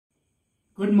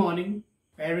Good morning,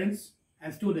 parents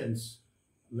and students.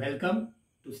 Welcome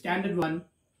to Standard 1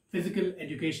 Physical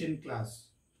Education class.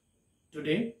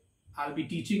 Today, I'll be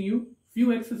teaching you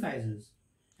few exercises,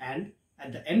 and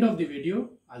at the end of the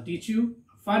video, I'll teach you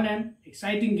a fun and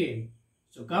exciting game.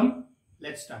 So come,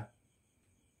 let's start.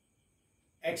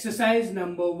 Exercise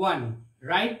number 1,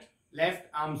 right, left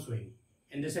arm swing.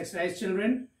 In this exercise,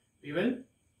 children, we will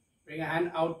bring a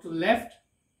hand out to the left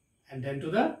and then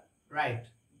to the right.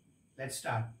 Let's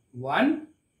start. 1,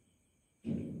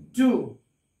 2,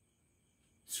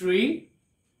 3,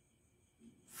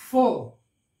 4,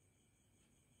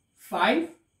 5,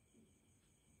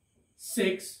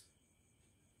 6,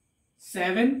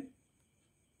 7,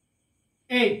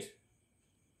 8.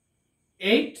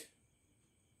 8,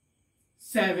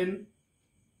 7,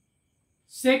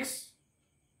 6,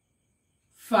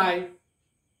 5,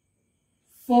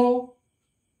 4,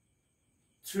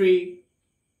 3.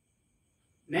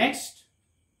 Next,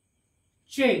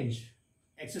 change.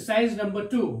 Exercise number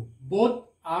 2, both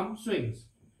arm swings.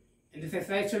 In this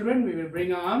exercise, children, we will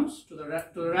bring our arms to the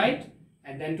right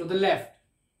and then to the left.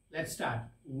 Let's start.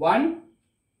 1,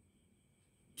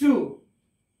 2,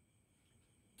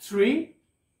 3,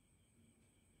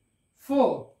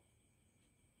 4,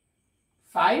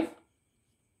 5,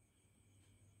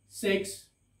 6,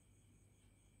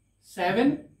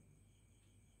 7,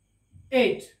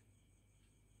 8.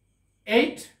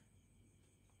 8,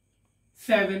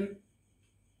 7,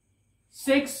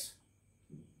 6,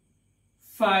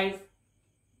 5,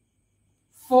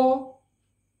 4,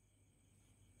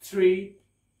 3.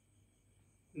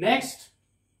 Next,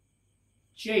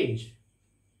 change.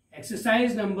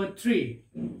 Exercise number 3,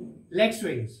 leg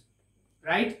swings,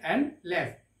 right and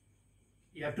left.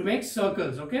 You have to make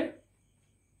circles, okay?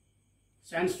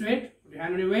 Stand straight, put your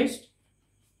hand on your waist.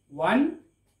 1,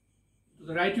 to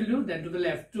the right you'll do, then to the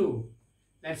left, 2.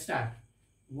 Let's start.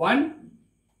 1,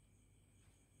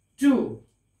 2,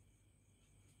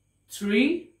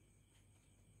 3,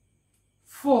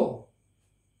 4,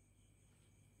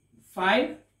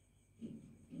 5,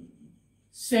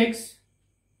 6,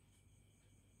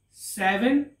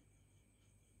 7,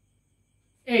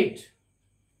 8.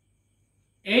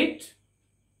 8,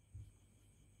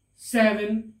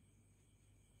 7,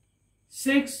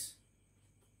 6,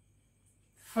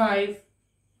 5,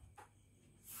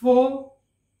 4,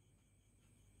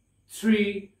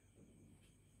 3.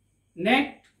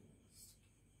 Next,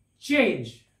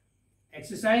 change.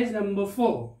 Exercise number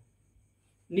 4,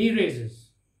 knee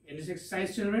raises. In this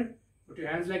exercise, children, put your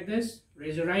hands like this.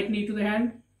 Raise your right knee to the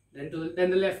hand, then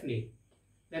the left knee.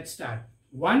 Let's start.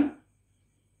 1,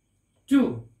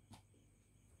 2,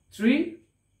 3,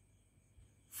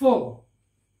 4,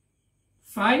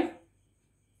 5,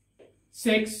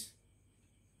 6,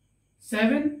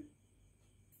 7,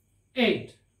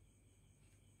 8.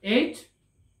 8,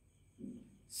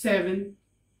 7,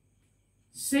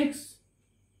 6,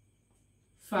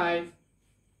 5,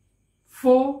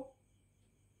 4,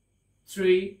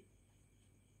 3.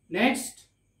 Next,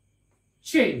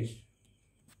 change.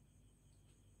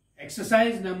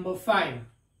 Exercise number 5,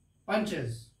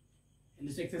 punches. In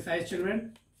this exercise,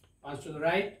 children, punch to the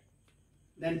right,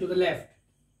 then to the left.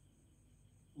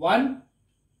 1,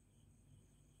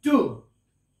 2,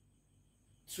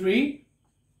 3,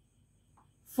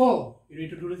 4. You need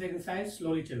to do this exercise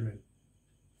slowly, children.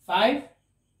 5,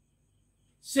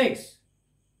 6,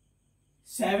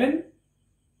 7,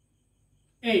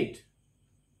 8.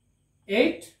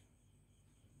 8,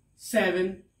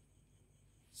 7,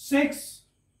 6,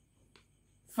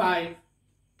 5,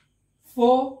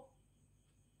 4,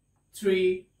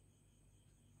 3.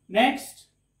 Next,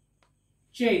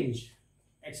 change.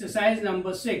 Exercise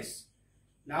number 6.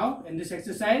 Now, in this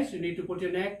exercise, you need to put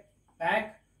your neck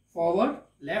back, forward,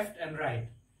 left and right.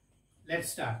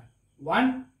 Let's start.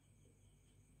 1,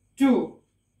 2,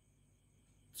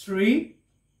 3,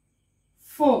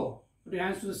 4. Put your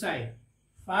hands to the side.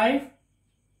 5,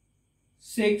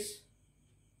 6,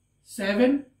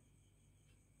 7,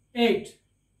 8.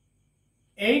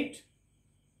 8,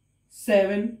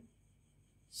 7,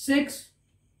 6,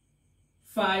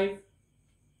 5,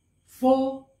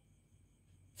 4,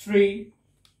 3.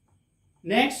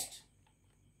 Next,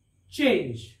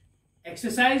 change.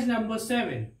 Exercise number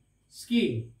 7,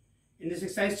 skiing. In this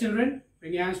exercise, children,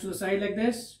 bring your hands to the side like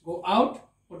this. Go out,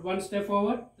 put one step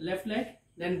forward, left leg,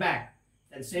 then back.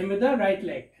 Then same with the right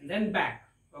leg, and then back.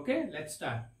 Okay, let's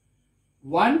start.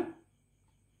 1,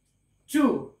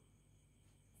 2,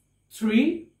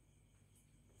 3,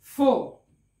 4,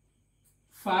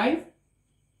 5,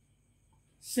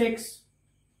 6,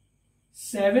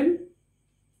 7,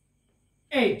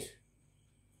 8.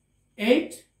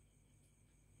 8,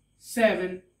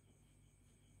 7,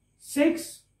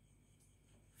 6,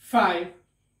 5,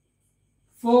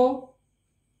 4,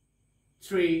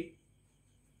 3.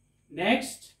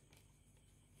 Next,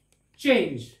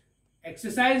 change.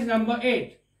 Exercise number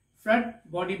 8,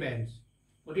 front body bends.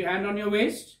 Put your hand on your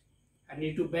waist. I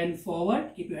need to bend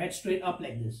forward. Keep your head straight up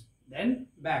like this. Then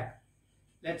back.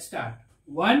 Let's start.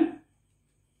 1,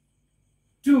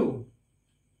 2,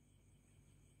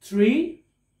 3,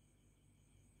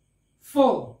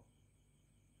 4,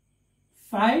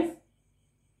 5,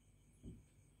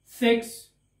 6,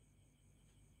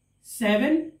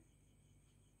 7,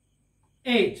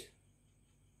 8.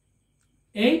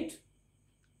 8,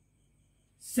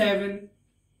 7,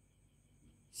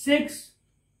 6,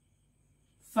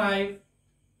 5,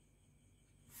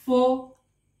 4,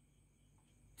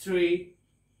 3.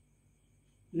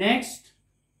 Next,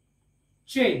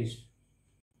 change.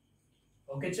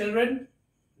 Okay, children,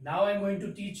 now I'm going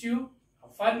to teach you a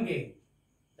fun game.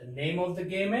 The name of the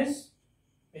game is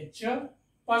Picture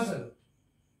Puzzle.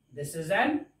 This is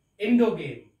an indoor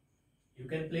game. You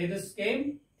can play this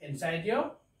game inside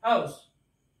your house.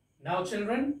 Now,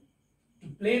 children, to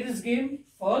play this game,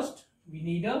 first we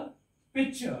need a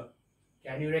picture.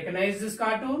 Can you recognize this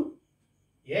cartoon?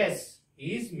 Yes,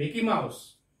 he is Mickey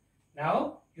Mouse.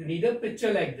 Now, you need a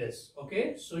picture like this,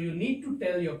 okay? So, you need to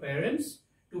tell your parents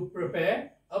to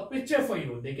prepare a picture for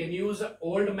you. They can use an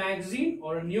old magazine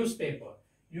or a newspaper.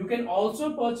 You can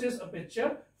also purchase a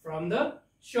picture from the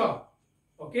shop,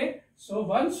 okay? So,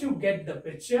 once you get the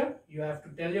picture, you have to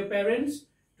tell your parents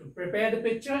to prepare the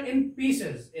picture in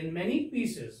pieces, in many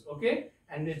pieces, okay?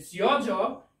 And it's your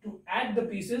job to add the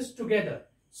pieces together.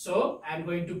 So, I'm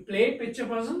going to play picture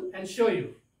puzzle and show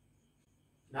you.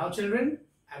 Now, children,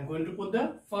 I'm going to put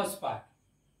the first part.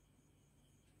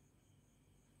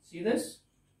 See this?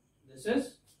 This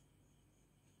is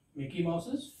Mickey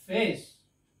Mouse's face.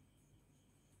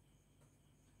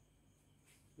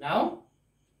 Now,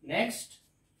 next,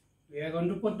 we are going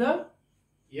to put the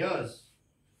ears.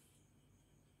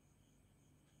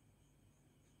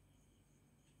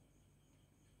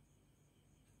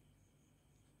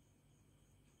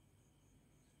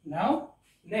 Now,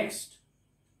 next,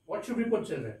 what should we put,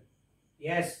 children?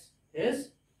 Yes,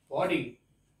 his body.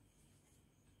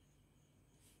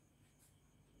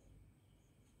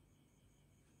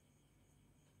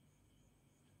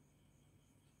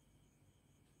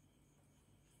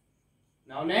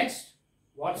 Now next,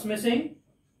 what's missing?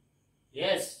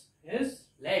 Yes, his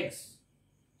legs.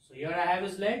 So here I have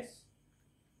his legs.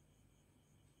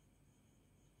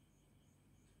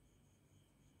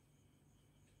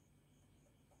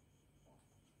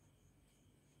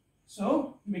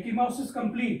 So, Mickey Mouse is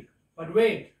complete. But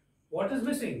wait, what is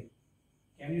missing?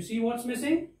 Can you see what's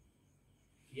missing?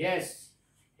 Yes,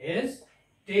 his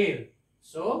tail.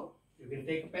 So, you can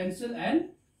take a pencil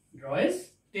and draw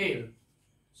his tail.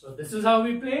 So, this is how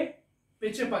we play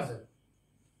picture puzzle.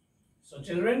 So,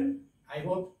 children, I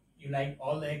hope you like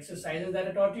all the exercises that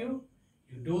I taught you.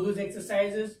 You do those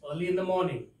exercises early in the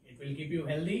morning. It will keep you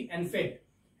healthy and fit.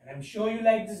 And I'm sure you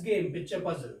like this game, picture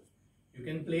puzzle. You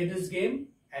can play this game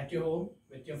at your home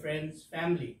with your friends,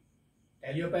 family.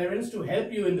 Tell your parents to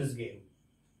help you in this game.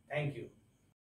 Thank you.